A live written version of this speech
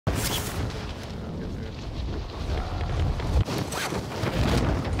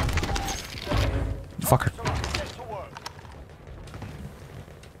motherfucker.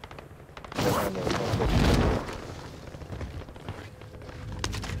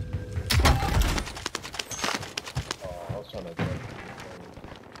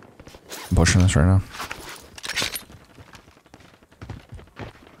 I'm pushing this right now.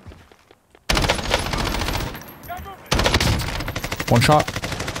 One shot.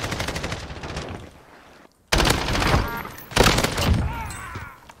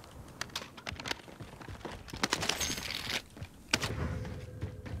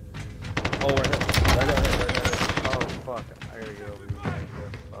 Oh, we're hit. Right down here. Oh, fuck. I gotta get over here.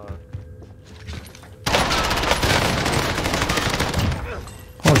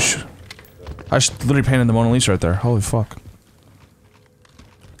 Oh shit. I just literally painted the Mona Lisa right there. Holy fuck.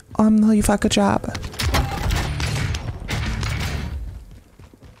 Holy fuck, good job.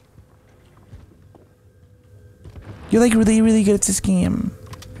 You're like really, really good at this game.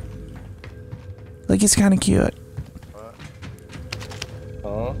 Like, it's kind of cute.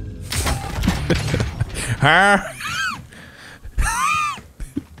 Huh? Huh?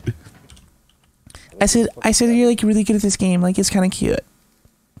 I said you're like really good at this game. Like, it's kind of cute.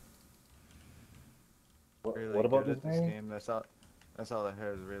 What about this game? That's all I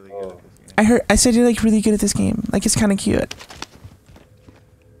heard is really good at this game. I said you're like really good at this game. Like, it's kind of cute.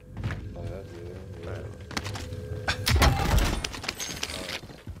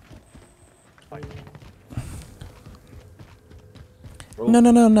 No.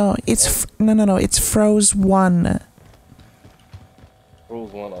 It's no. It's Frozone.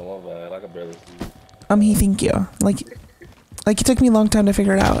 Frozone, I love that. I can barely see. He thank you. Like it took me a long time to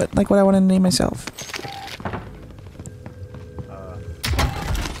figure it out. Like what I wanted to name myself.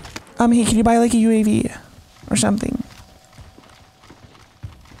 Hey, can you buy like a UAV or something?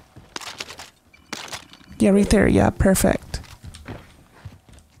 Yeah, right there. Yeah, perfect.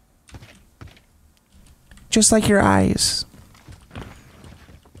 Just like your eyes.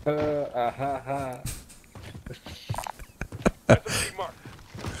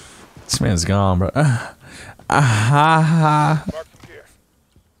 This man's gone, bro.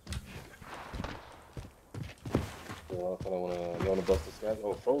 You wanna bust this guy?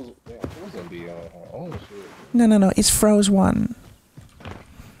 Oh, Frozone. Yeah, Frozone be on her own shit. No. It's Frozone.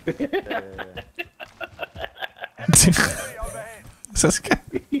 This guy.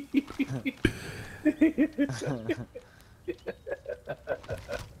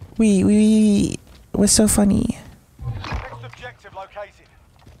 We was so funny. Next objective located.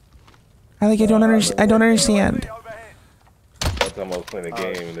 I don't understand. Last time I was playing a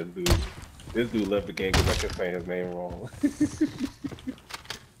game and this dude left the game because I kept saying his name wrong.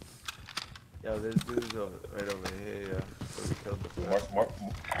 Yo, this dude's right over here. Yeah. So we killed the Mark.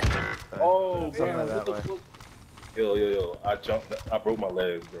 Oh, damn! What the fuck? Yo! I jumped. I broke my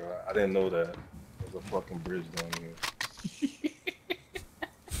legs, bro. I didn't know that. There's a fucking bridge down here.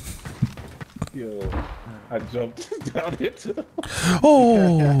 Yo, I jumped down it too.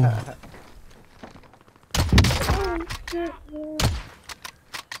 Oh.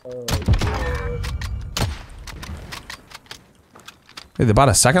 Oh, God. Hey, they bought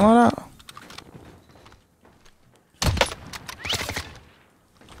a second loadout?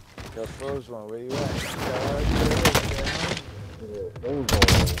 Yo, Frozone, where you at?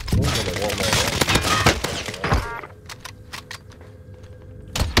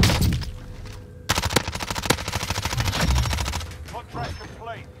 Contract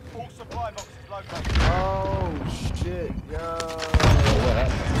complete. All supply boxes located. Oh shit, yo. What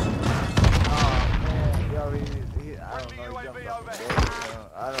happened? Oh man, yo, I don't know. He jumped off the boat,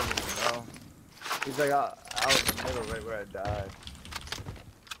 I don't even know. He's like out in the middle, right where I died.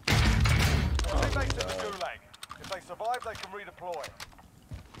 Teammates in the gulag. If they survive, they can redeploy.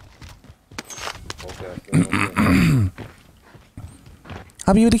 Okay.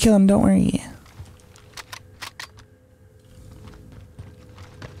 I'll be able to kill him, don't worry.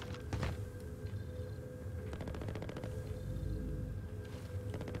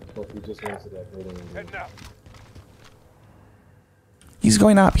 We just went to that building. Heading out. He's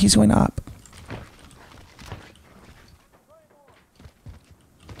going up. He's going up.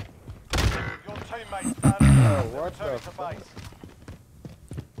 Your teammates found what the to base.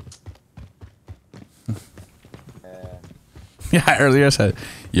 Yeah, earlier I said,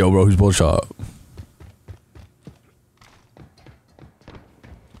 yo, bro, who's bullshot?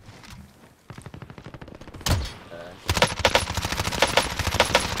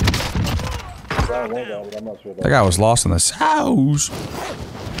 That guy was lost in this house.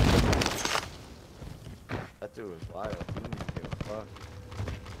 That dude was wild. He didn't give a fuck.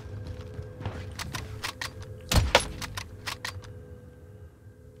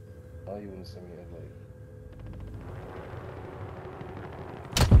 I don't even me send me a like.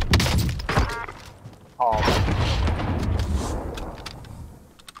 Oh.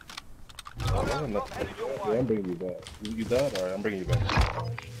 I'm bringing you back. You died? Alright, I'm bringing you back.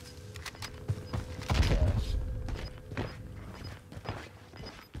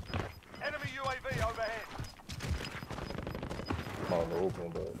 Enemy UAV overhead. I'm on the open,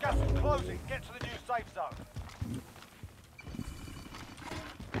 but... Gas is closing. Get to the new safe zone.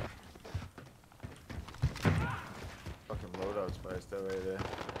 Fucking loadout spice that right there.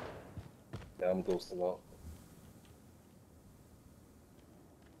 Yeah, I'm ghosting out.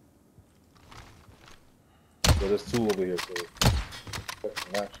 So there's two over here, so... That's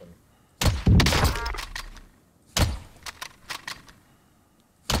an action.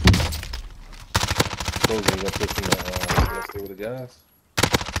 Those are gonna put let's stay with the guys.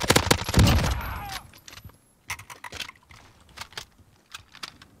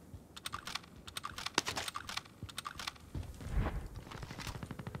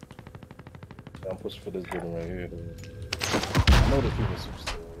 I'm pushing for this building right here. I know there's people super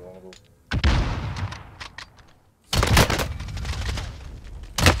still. You wanna go?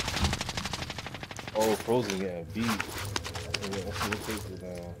 Oh, Frozone getting beat. Let's see what takes it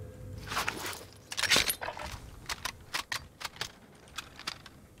down.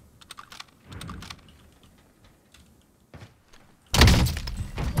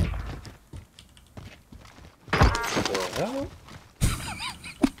 Hell?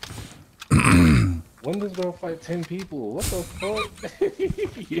 When does girl fight 10 people? What the fuck?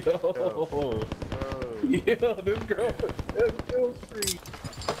 Yo. Yo, this girl is kill streak.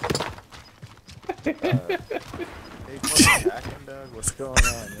 Hey, fucking hacking, dog? What's going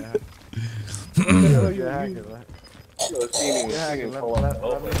on, yeah? Yo, you're hacking, right?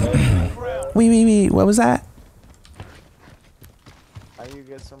 Wait, what was that? How you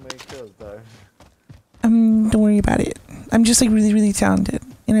get so many kills, dog? Don't worry about it. I'm just like really, really talented,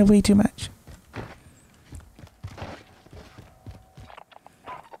 and I weigh too much.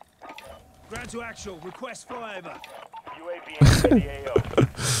 Ground to actual. Request flyover. UAV into the AO.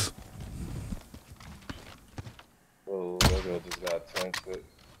 Bro, that girl just got 10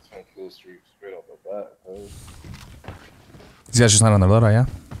 kill streak straight off the bat, bro. These guys just land on their loadout, yeah?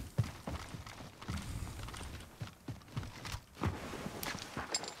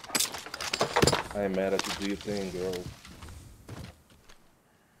 I ain't mad at you, do your thing, girl.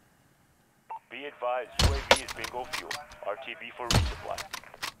 Be advised, UAV is bingo fuel. RTB for resupply.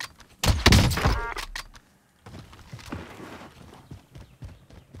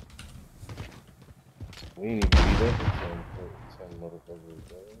 We ain't even beat that for 10 motherfuckers,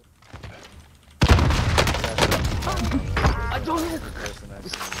 bro. I don't know.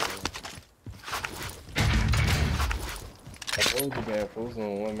 I told you, man,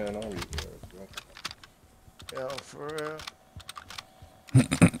 Frozone one man army, bro. Yo, for real.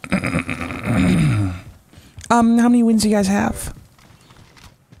 How many wins do you guys have?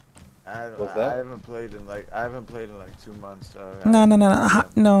 I haven't played in like 2 months. So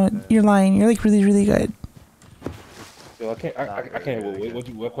No, you're lying. You're like really, really good. Yo, I can't.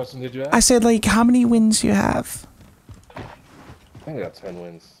 What question did you ask? I said like, how many wins do you have? I think I got 10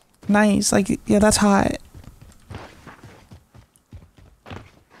 wins. Nice. Like, yeah, that's hot.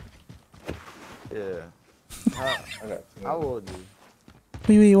 Yeah. I got 10. How old are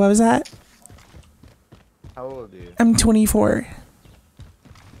you? Wait, what was that? How old are you? I'm 24.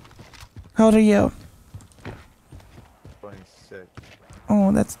 How old are you? 26.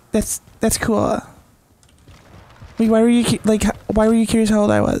 Oh, that's cool. Wait, why were you curious how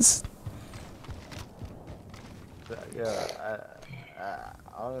old I was? Yeah, I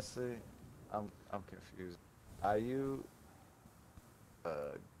honestly, I'm confused. Are you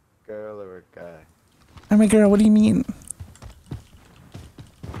a girl or a guy? I'm a girl. What do you mean?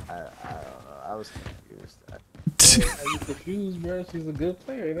 I don't know. I was confused. Are you confused, bro? She's a good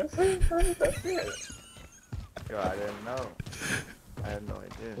player. That's it, bro. That's it. Yo, I didn't know. I had no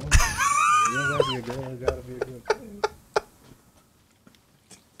idea. You don't gotta be a girl. You gotta be a good player.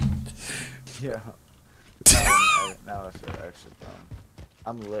 Yeah. Now I feel extra dumb.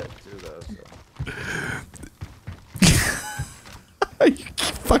 I'm lit too, though. So. Are you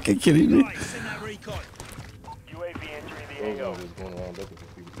fucking kidding me? Right, send that recon. UAV entering the AO. Frozone was going around looking for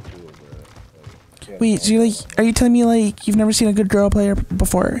people to do it, bro. Like, Wait, so are you telling me like you've never seen a good girl player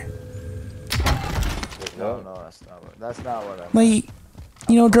before? No, that's not what I meant. Like,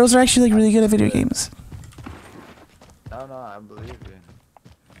 you know, girls are actually like really good at video games. No, I believe you.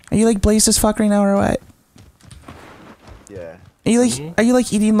 Are you like blazed as fuck right now or what? Yeah. Are you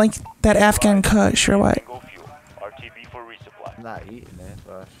like eating like that Afghan kush or what? Bingo fuel. RTB for resupply. I'm not eating it,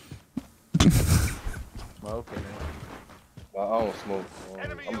 but Smoking it. I don't smoke.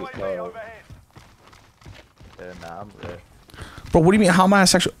 Enemy I'm just UAV tired. overhead. Yeah, nah, I'm good. Bro, what do you mean? How am I a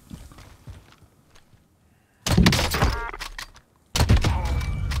sexual?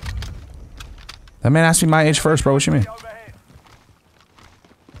 That man asked me my age first, bro. What you mean? Overhead.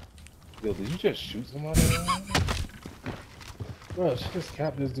 Yo, did you just shoot somebody? Bro, she just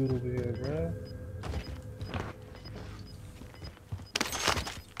capped this dude over here, bro.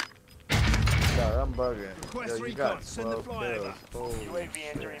 Dog, I'm bugging. Request Yo, you recon. got Send the 12 flyover. kills. Holy UAV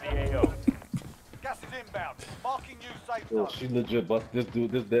entering shit. the AO. Gas is inbound. Marking you safe Yo, zone. she legit bust this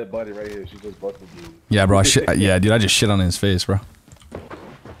dude, this dead body right here. She just busted dude. Yeah, bro. Yeah, dude. I just shit on his face, bro.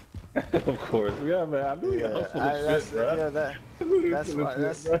 Of course. Yeah, man. I knew you Yeah, hustled I, the that's, shit, bro. yeah, that, that's why.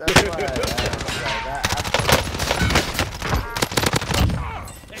 That's why.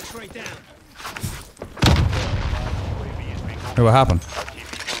 X-ray down. UAV is being Hey, what happened? RTV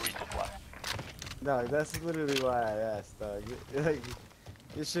for resupply. No, that's literally why I asked, dog. Like,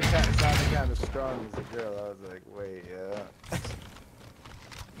 your shit sounded kind of strong as a girl. I was like, wait, yeah.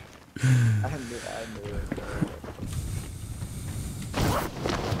 I knew it. Dog.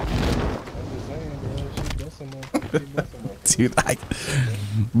 I'm just saying, bro. She busting up. She busting up. Dude,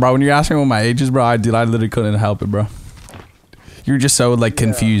 bro, when you're asking what my age is, bro, I literally couldn't help it, bro. You're just so like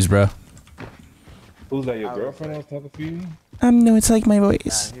confused, bro. Who's that? Your girlfriend I was talking to you? No, it's like my Nah,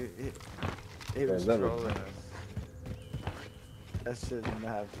 voice. he was that was- trolling us. That shit is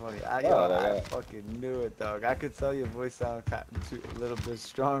not funny. I yeah. fucking knew it, dog. I could tell your voice sounded a little bit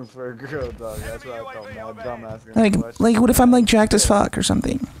strong for a girl, dog. That's why I felt mad dumb asking the question. Like, what if I'm like jacked as fuck or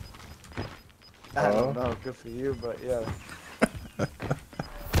something? I don't know. Good for you, but yeah.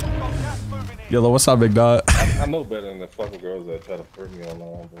 Yellow, what's up, big dog? I know better than the fucking girls that try to flirt me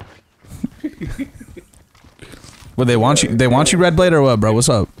online, but Well, they want you. They want you, Red Blade, or what, bro? What's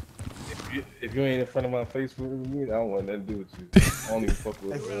up? if you ain't in front of my face with me, I don't want nothing to do with you. I don't even fuck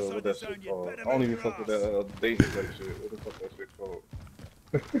with what that shit called. I don't even fuck with that dating like shit. What the fuck that shit called?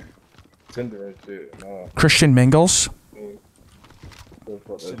 Tinder and shit. Nah. Christian Mingles. What the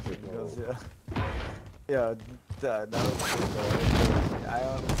fuck that shit called? Yeah, that was good, dog. I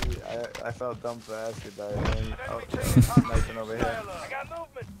honestly, I felt dumb for asking that. Sniping over here. I got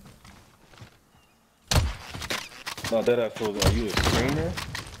movement. No, that I told you. Are you a streamer?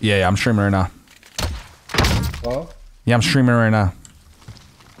 Yeah, I'm streaming right now. Huh? Yeah, I'm streaming right now.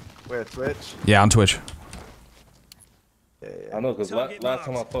 Where, Twitch? Yeah, on Twitch. I know, because last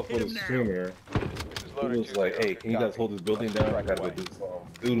time I fucked with a streamer, he was like, hey, can you guys hold this building down? I gotta go do something.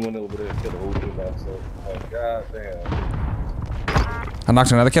 Dude went over there and killed the whole dude by himself. I'm like, god damn. I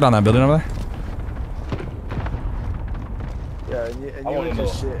knocked another kid on that building over there. Yeah, and you were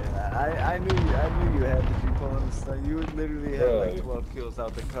just shit. I knew you had to be pulling the stuff. You literally had like 12 kills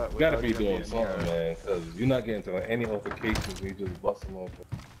out the cut. You gotta be doing something, man, because you're not getting to any altercations and you just busting off.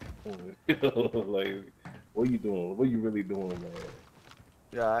 Like, what you doing? What you really doing, man?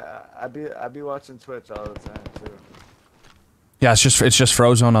 Yeah, I be watching Twitch all the time too. Yeah, it's just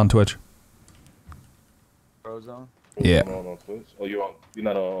Frozone on Twitch. Frozone? Yeah. On Twitch? Oh, you're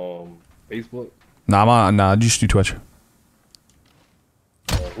not on Facebook? Nah, I just do Twitch.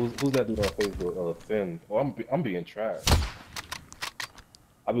 Who's that dude on Facebook? Finn. Oh, I'm being trash.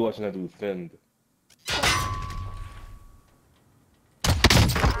 I be watching that dude Finn.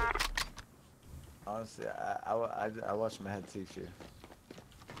 Honestly, I watch my head teach you.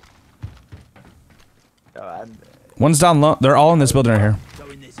 Yo, One's down low. They're all in this building right here.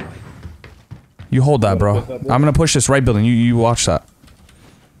 Going this way. You hold that, bro. I'm gonna push this right building. You watch that.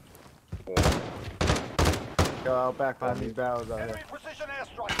 Yo, I'll back behind these barrels out here. Enemy precision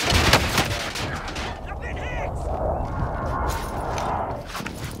airstrike.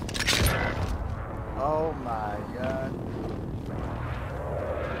 Oh my god.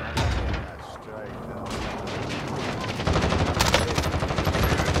 That strike,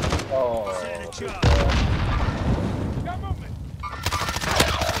 Oh. Set a charge. Got movement.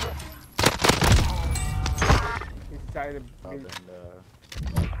 He's tired of though. being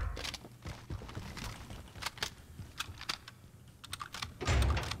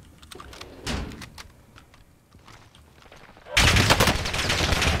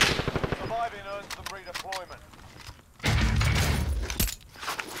Surviving earns them redeployment.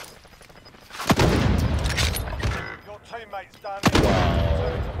 Your teammates done.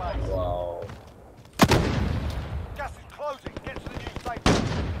 Return to base. Wow. Gas is closing. Get to the new safe zone.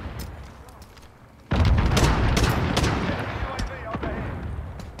 UAV overhead.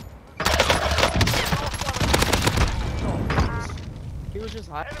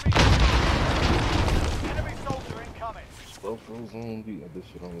 Enemy soldier incoming. Slow Frozone, we got this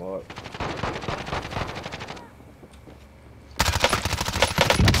shit unlocked.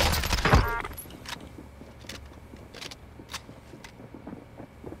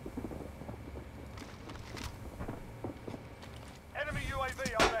 Enemy UAV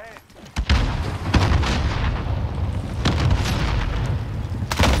overhead.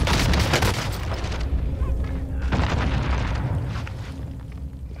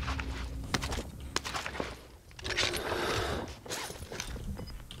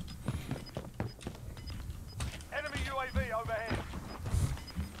 Enemy UAV overhead.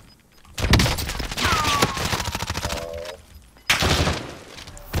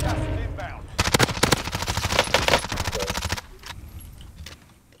 Gas is inbound.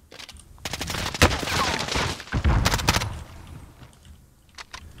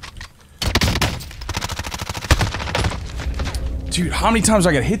 Dude, how many times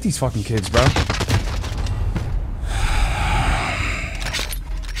I gotta hit these fucking kids, bro?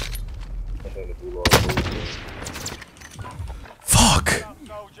 Fuck.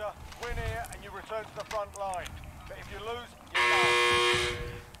 Soldier, win here and you return to the front line. But if you lose, you're done.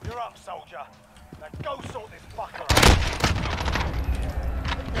 You're up, soldier. Now go sort this fucker out.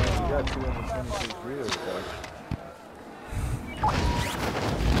 You got 222 reels, bro.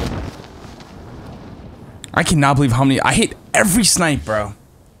 I cannot believe how many I hit every snipe, bro.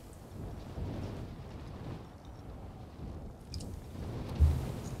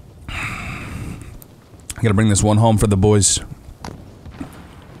 I gotta bring this one home for the boys.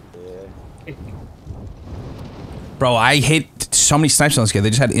 Yeah. Bro, I hit so many snipes on this game. They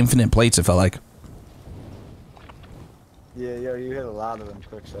just had infinite plates, it felt like. Yeah, yo, you hit a lot of them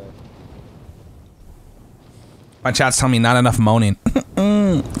quick shot. My chat's telling me not enough moaning.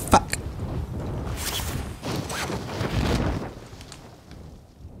 Fuck.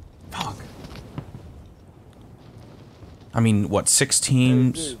 Fuck. I mean, what, 6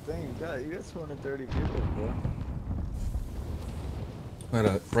 teams? Dude, thing, you got 230 people, bro.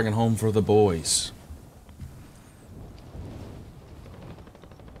 Gotta bring it home for the boys.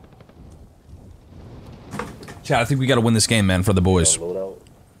 Chat, I think we gotta win this game, man, for the boys.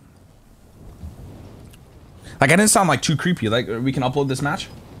 Like, I didn't sound like too creepy. Like, we can upload this match?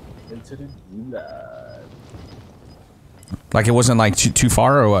 Into the gulag. Like, it wasn't like too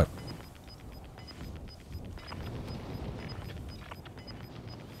far or what?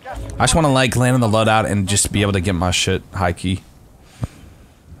 I just want to like land on the loadout and just be able to get my shit high key.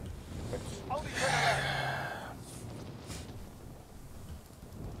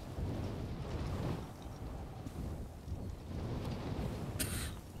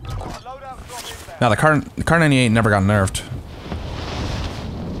 Now the car 98 never got nerfed.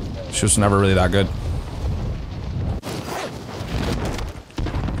 She was never really that good.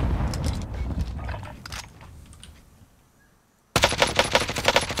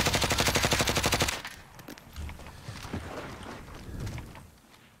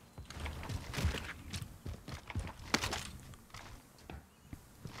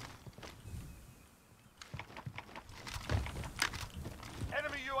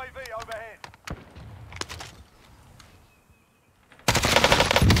 Enemy UAV overhead.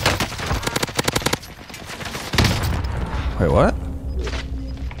 Wait, what?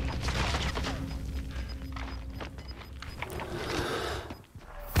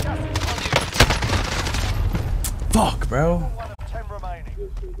 Fuck, bro. One of 10 remaining.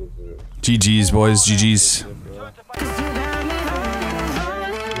 GG's, boys. GG's.